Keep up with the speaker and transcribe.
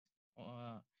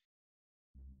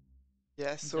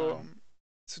Yeah, so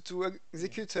to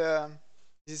execute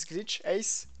this glitch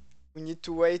ace, we need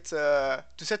to wait to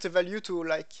set a value to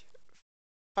like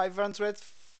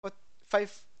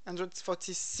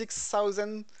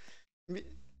 546,000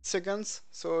 seconds.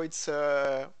 So it's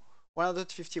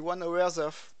 151 hours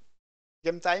of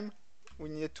game time we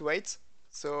needed to wait.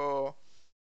 So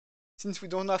since we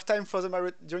don't have time for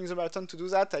the during the marathon to do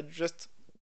that, I just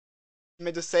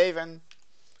made a save and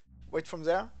wait from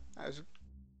there.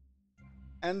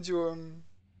 And you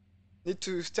need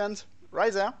to stand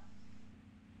right there,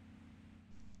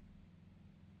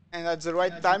 and at the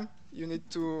right time you need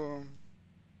to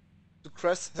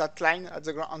cross that line at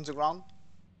the on the ground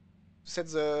to set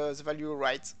the value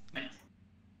right.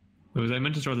 Was I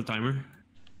meant to start the timer?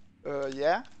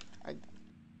 Yeah.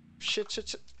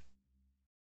 Shit.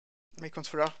 My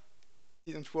controller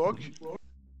didn't work.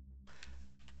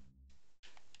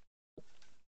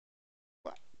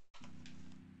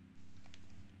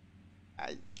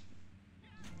 I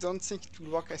don't think it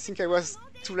will work. I think I was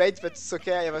too late, but it's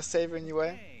okay. I have a save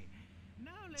anyway.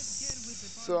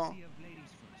 So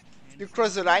you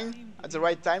cross the line at the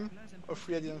right time.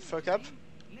 Hopefully I didn't fuck up.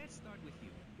 Let's start with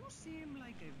you. You seem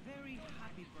like a very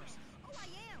happy person. Oh, I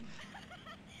am.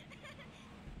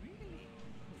 Really?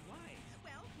 Why?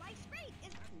 Well, life's great.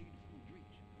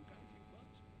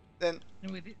 Then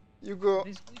with it, you go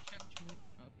this glitch actually.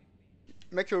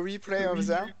 make a replay of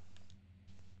there.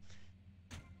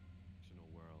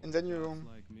 And then you...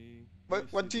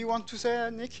 What do you want to say,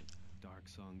 Nick?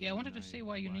 Yeah, I wanted to say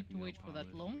why you need to wait for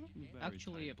that long.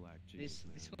 Actually, this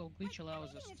whole glitch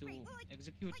allows us to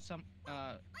execute some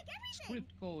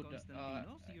script code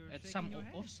at some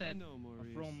offset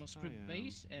from script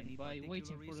base, and by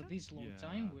waiting for this long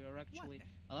time, we are actually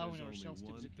allowing ourselves to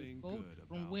execute code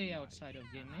from way outside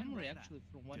of game memory, actually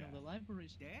from one of the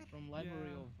libraries, from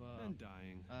library of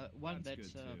one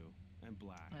that's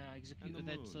execute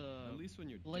that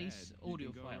plays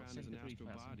audio files, MP3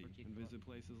 files in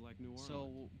particular.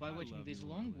 So by waiting this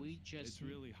long, we just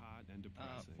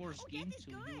force game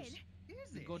to use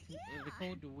the code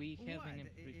we have in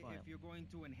MP3 file. If you're going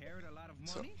to inherit a lot of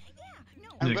money?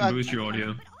 Nick, boost your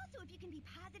audio.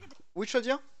 Which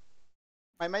audio?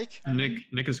 My mic?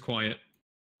 Nick is quiet.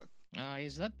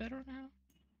 Is that better now?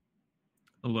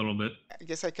 A little bit. I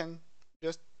guess I can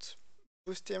just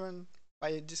boost him on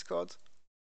my Discord.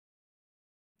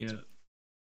 Yeah.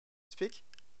 Speak?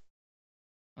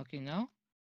 Okay, now?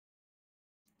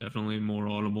 Definitely more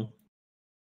audible.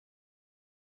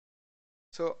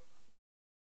 So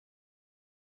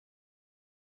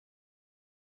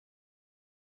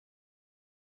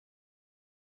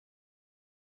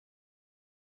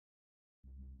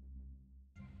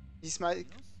this might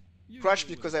crash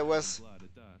because I was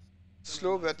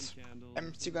slow, but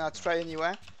I'm still gonna try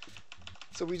anyway.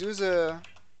 So we do the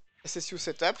SSU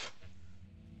setup,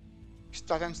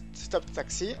 start and stop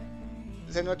taxi.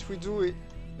 Then what we do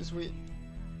is we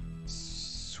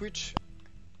switch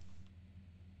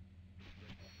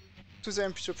to the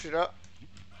MP3 player,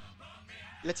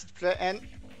 let it play, and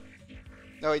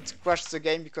no, it crashed the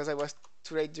game because I was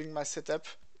too late during my setup.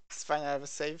 It's fine, I have a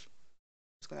save.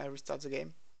 I'm just gonna restart the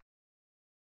game.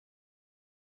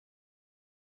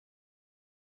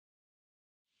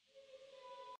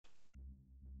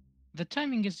 The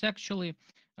timing is actually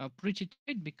pretty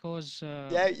tight because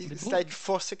yeah, it's like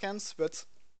 4 seconds, but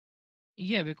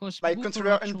yeah, because my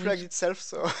controller unplugged itself,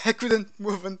 so I couldn't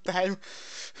move on time.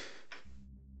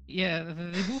 Yeah,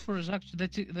 the buffer is actually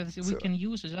that we can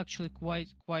use is actually quite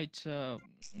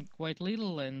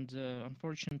little, and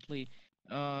unfortunately,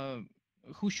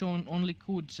 Hushon only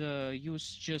could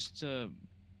use just a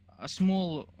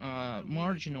small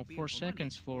margin of 4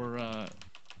 seconds for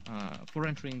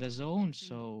entering the zone.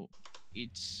 So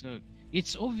it's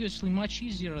obviously much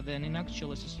easier than in actual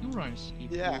SSU runs, if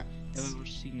you have ever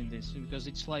seen this, because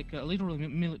it's like literally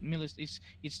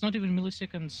it's not even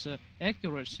milliseconds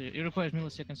accuracy. It requires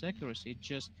milliseconds accuracy. It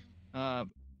just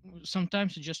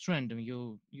sometimes it's just random.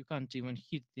 You can't even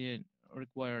hit the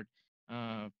required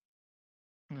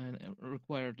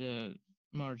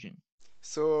margin.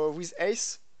 So with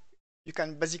Ace, you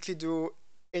can basically do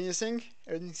anything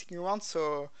you want.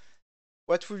 So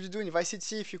what would you do in Vice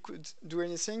City if you could do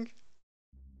anything?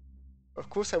 Of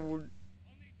course, I would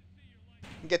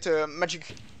get a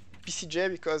Magic PCJ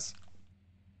because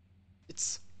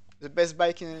it's the best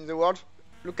bike in the world.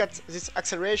 Look at this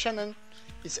acceleration and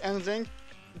its ending.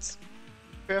 It's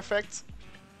perfect.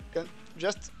 You can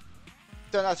just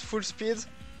turn at full speed.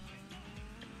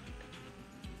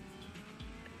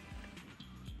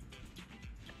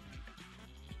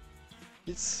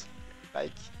 It's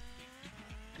like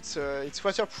it's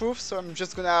waterproof, so I'm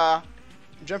just gonna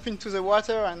jump into the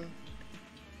water and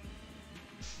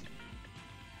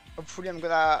hopefully I'm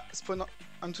gonna spawn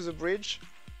onto the bridge.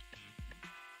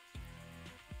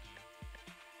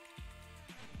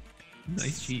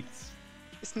 Nice cheats.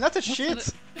 It's not a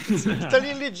cheat! It's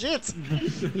totally legit!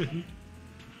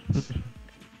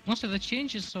 Most of the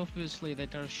changes, obviously,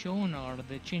 that are shown are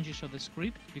the changes of the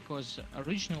script, because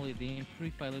originally the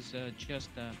MP3 file is just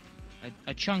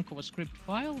a chunk of a script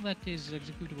file that is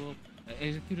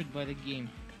executed by the game.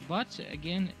 But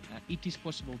again, it is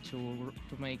possible to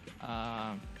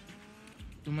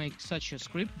make such a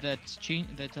script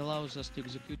that allows us to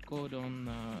execute code on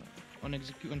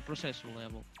processor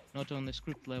level, not on the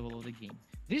script level of the game.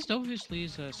 This obviously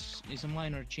is a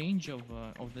minor change of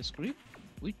the script,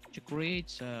 which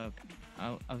creates a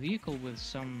vehicle with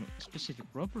some specific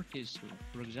properties.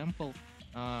 For example,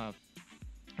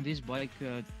 this bike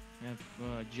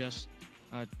just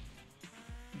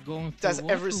going through Does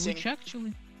water, everything. which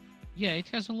actually, yeah, it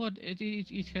has a lot.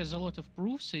 It has a lot of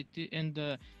proofs. It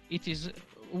is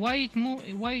why it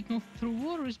moved through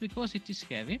water is because it is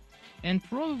heavy, and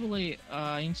probably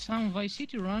in some Vice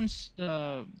City runs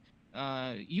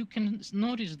you can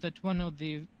notice that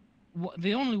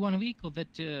the only one vehicle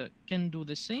that can do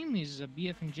the same is a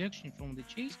BF injection from the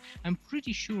chase. I'm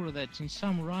pretty sure that in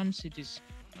some runs it is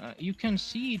you can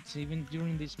see it even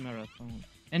during this marathon.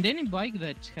 And any bike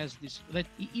that has this,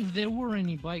 if there were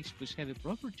any bikes with heavy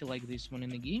property like this one in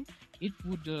the game, it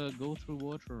would go through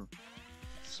water.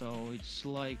 So it's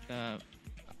like a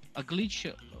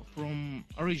glitch from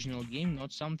original game,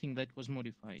 not something that was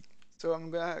modified. So I'm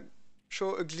gonna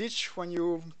show a glitch when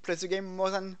you play the game more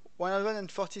than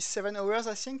 147 hours,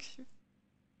 I think.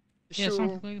 If Yeah, you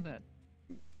something like that.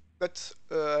 got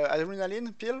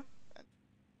adrenaline pill, you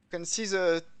can see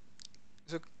the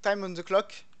time on the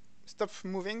clock stop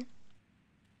moving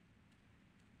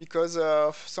because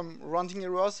of some rounding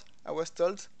errors, I was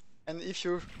told. And if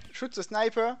you shoot the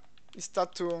sniper, it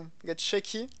starts to get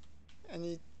shaky, and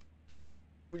it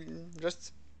will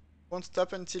just won't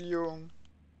stop until you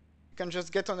can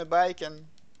just get on a bike and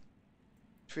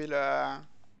it will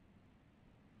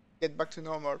get back to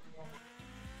normal.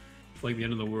 It's like the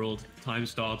end of the world. Time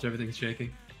stops, everything's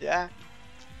shaking. Yeah.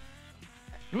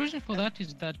 The reason for that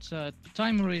is that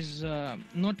timer is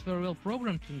not very well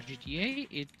programmed in GTA.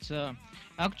 It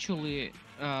actually,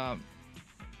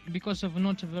 because of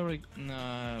not a very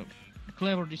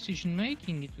clever decision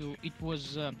making, it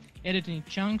was added in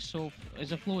chunks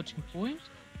as a floating point,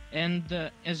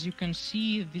 and as you can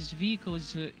see, this vehicle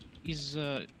is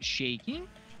shaking,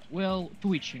 well,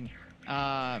 twitching,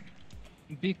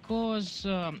 because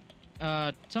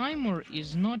timer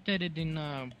is not added in.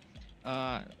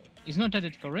 Is not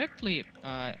added correctly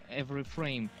every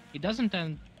frame. It doesn't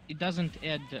add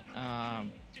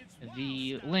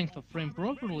the length of frame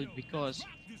properly, because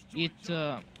it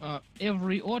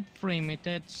every odd frame it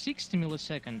adds 60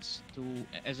 milliseconds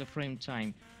as a frame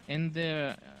time, and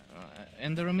the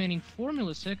remaining 4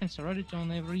 milliseconds are added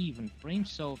on every even frame.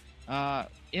 So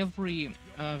every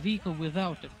vehicle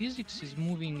without a physics is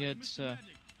moving at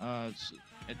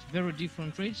very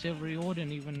different rates every odd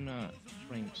and even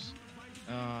frames.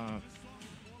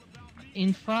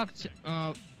 In fact,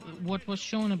 what was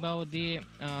shown about the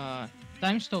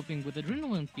time stopping with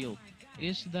adrenaline pill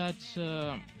is that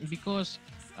because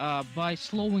by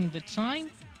slowing the time,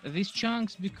 these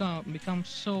chunks become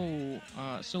so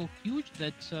huge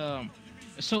that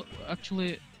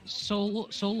so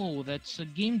low that the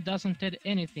game doesn't add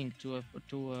anything to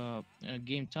a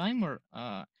game timer.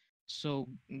 So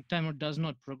timer does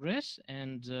not progress,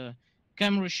 and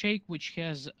camera shake, which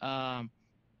has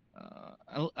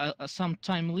some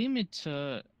time limit,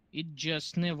 it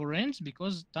just never ends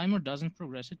because timer doesn't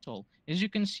progress at all. As you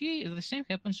can see, the same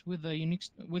happens with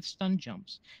with stunt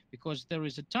jumps, because there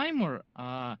is a timer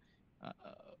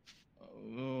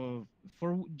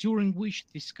during which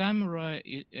this camera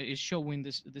is showing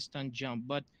the stunt jump,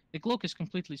 but the clock is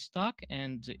completely stuck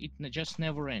and it just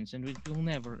never ends, and it will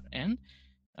never end.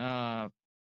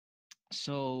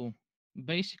 So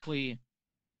basically,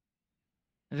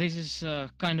 this is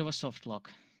kind of a soft lock.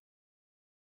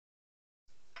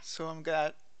 So I'm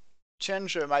gonna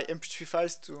change my MP3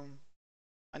 files to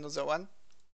another one.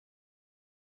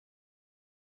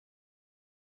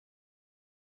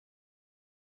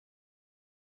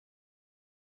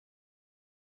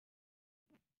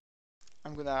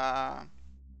 I'm gonna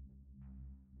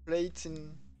play it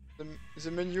in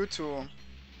the menu to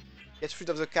get rid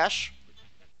of the cache.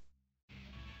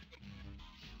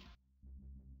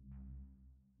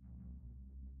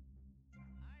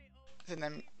 Then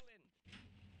I'm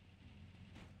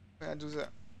gonna do the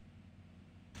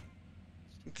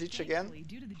glitch again.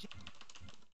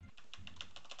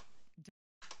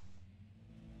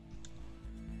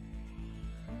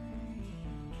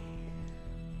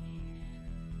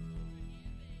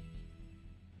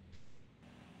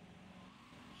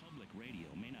 radio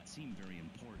may not seem very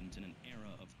important in an era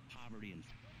of poverty and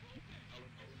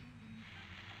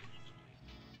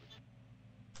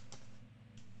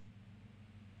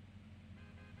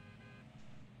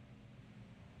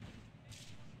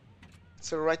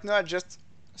So right now I just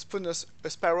spawned a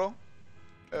sparrow.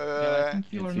 Yeah, I think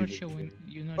you Can't are see not the showing. thing.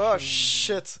 You're not Oh showing.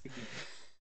 shit!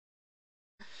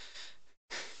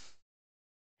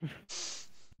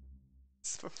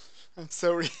 I'm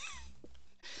sorry.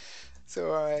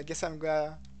 So I guess I'm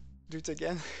gonna do it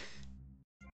again.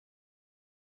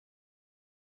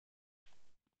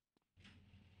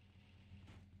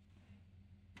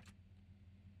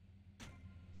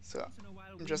 So Once in a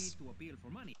while, we just need to appeal for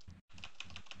money.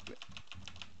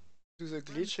 do the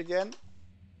glitch again.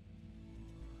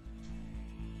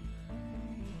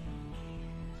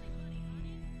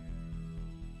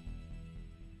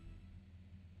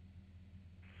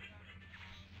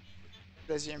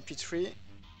 Press the MP3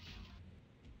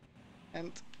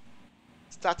 and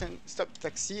start and stop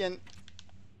taxi, and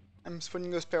I'm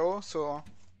spawning a sparrow. So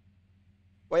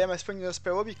why am I spawning a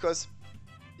sparrow? Because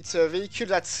it's a vehicle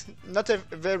that's not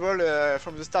available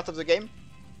from the start of the game,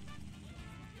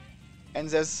 and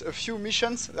there's a few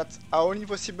missions that are only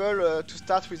possible to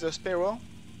start with a sparrow,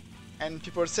 and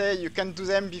people say you can do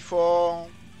them before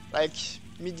like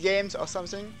mid games or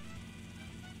something,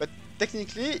 but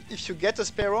technically if you get a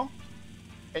sparrow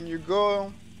and you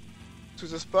go to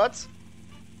the spot,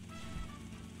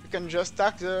 you can just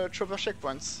stack the chopper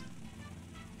checkpoints.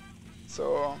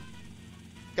 So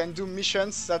you can do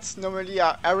missions that normally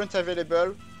aren't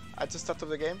available at the start of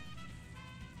the game.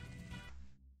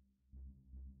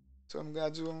 So I'm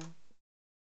gonna do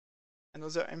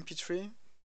another MP3.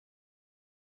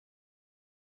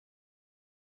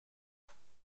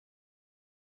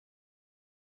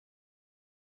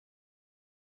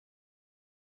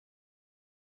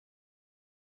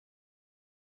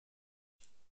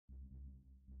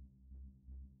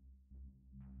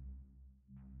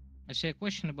 I see a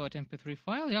question about MP3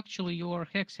 file. Actually, you are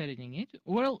hex editing it.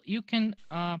 Well, you can.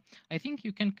 I think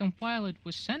you can compile it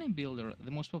with Sunny Builder,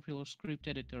 the most popular script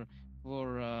editor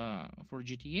for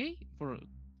GTA, for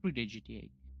 3D GTA.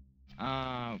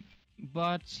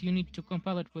 But you need to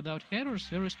compile it without headers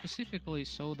very specifically,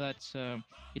 so that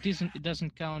it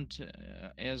doesn't count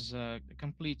as a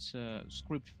complete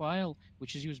script file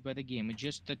which is used by the game. It's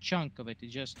just a chunk of it. It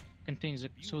just contains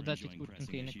it so that it would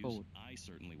contain a code. I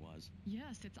certainly was.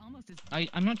 Yes, it's almost as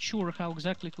I'm not sure how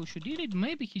exactly Kushu did it.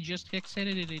 Maybe he just hex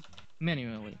edited it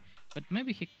manually, but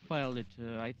maybe he compiled it.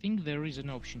 I think there is an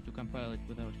option to compile it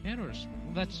without errors.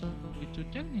 That's a bit too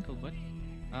technical, but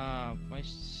I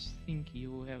think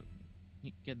you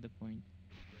get the point.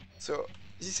 So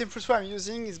this MP3 I'm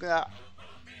using is gonna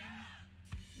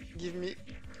give me,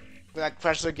 gonna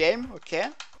crash the game. Okay,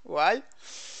 why?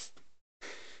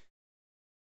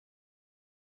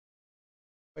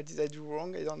 What did I do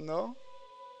wrong? I don't know.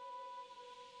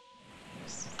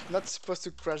 It's not supposed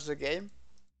to crash the game.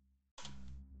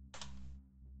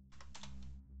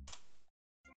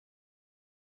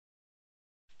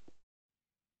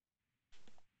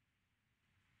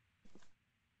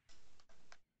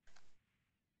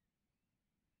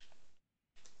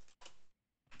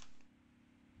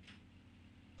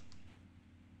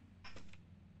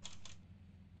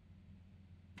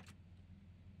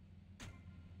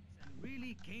 And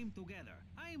really came together.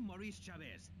 I'm Maurice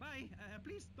Chavez. Bye.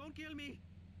 Please don't kill me.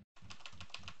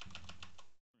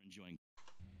 Enjoying.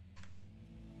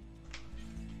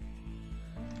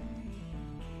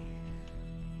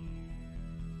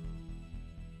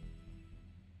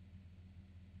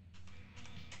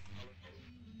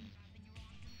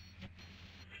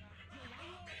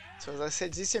 So as I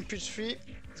said, this MP3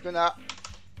 is gonna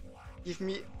give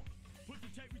me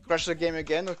crash the game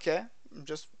again. Okay, I'm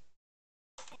just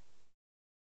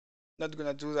not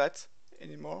gonna do that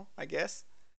anymore, I guess.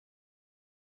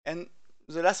 And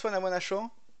the last one I wanna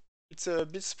show, it's a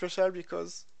bit special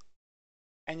because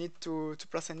I need to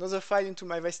place another file into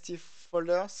my VST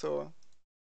folder, so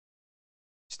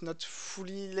it's not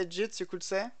fully legit, you could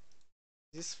say.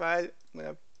 This file I'm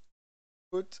gonna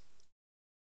put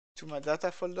to my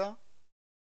data folder.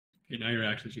 Okay, now you're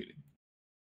actually cheating.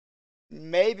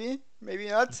 Maybe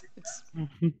not. It's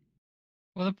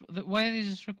well, why this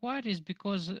is required is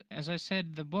because, as I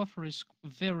said, the buffer is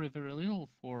very, very little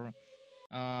for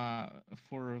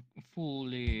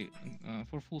fully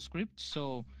for full script.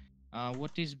 So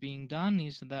what is being done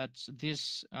is that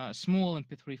this small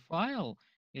MP3 file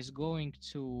is going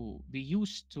to be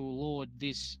used to load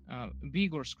this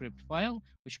bigger script file,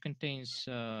 which contains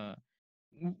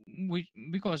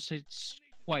because it's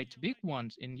quite big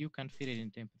ones, and you can fit it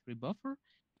into MP3 buffer.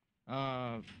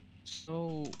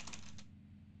 So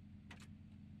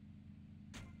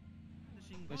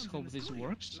Let's Bonds in hope the this studio,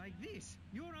 works. Like this.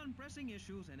 You're on pressing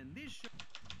issues, and in this show,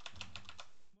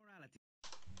 morality.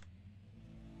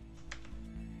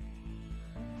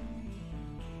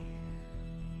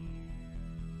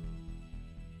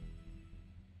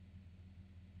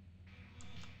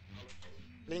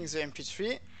 Playing the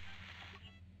MP3.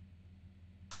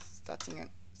 Starting and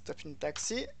stopping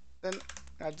taxi. Then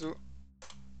I'll do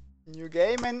new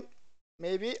game and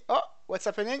maybe. Oh, what's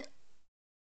happening?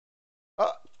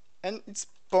 Oh, and it's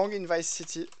Pong in Vice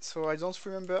City. So I don't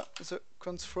remember the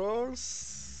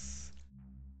controls.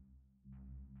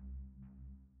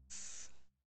 Just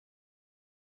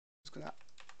gonna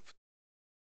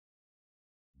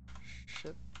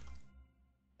shut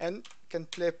and can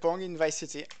play Pong in Vice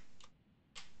City.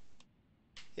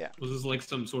 Yeah. Was this like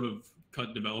some sort of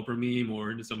cut developer meme,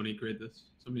 or did somebody create this?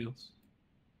 Somebody else?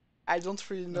 I don't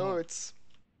really know. No. It's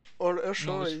all a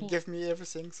show. No, it's He full. gave me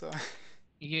everything. So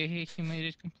Yeah, he made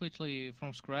it completely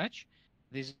from scratch.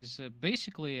 This is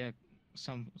basically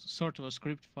some sort of a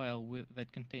script file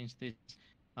that contains this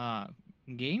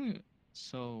game.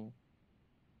 So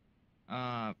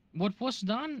what was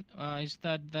done is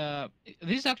that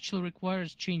this actually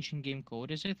requires changing game code.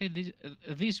 As I said,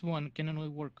 this one can only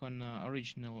work on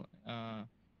original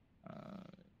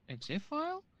exe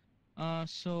file.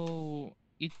 So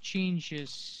it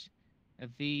changes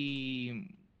the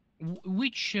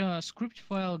which script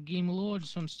file game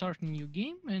loads on starting new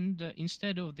game, and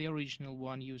instead of the original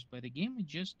one used by the game, it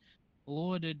just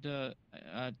loaded a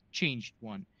changed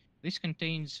one. This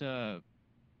contains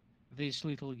this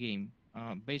little game.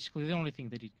 Basically, the only thing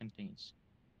that it contains.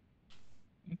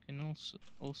 You can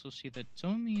also see that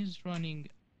Tommy is running.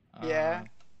 yeah,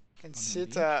 can see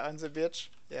it on the beach.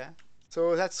 Yeah.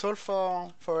 So that's all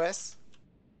for us.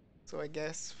 So I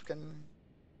guess we can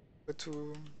go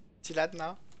to Tilad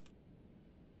now.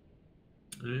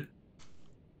 Alright.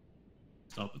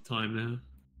 Stop the time now.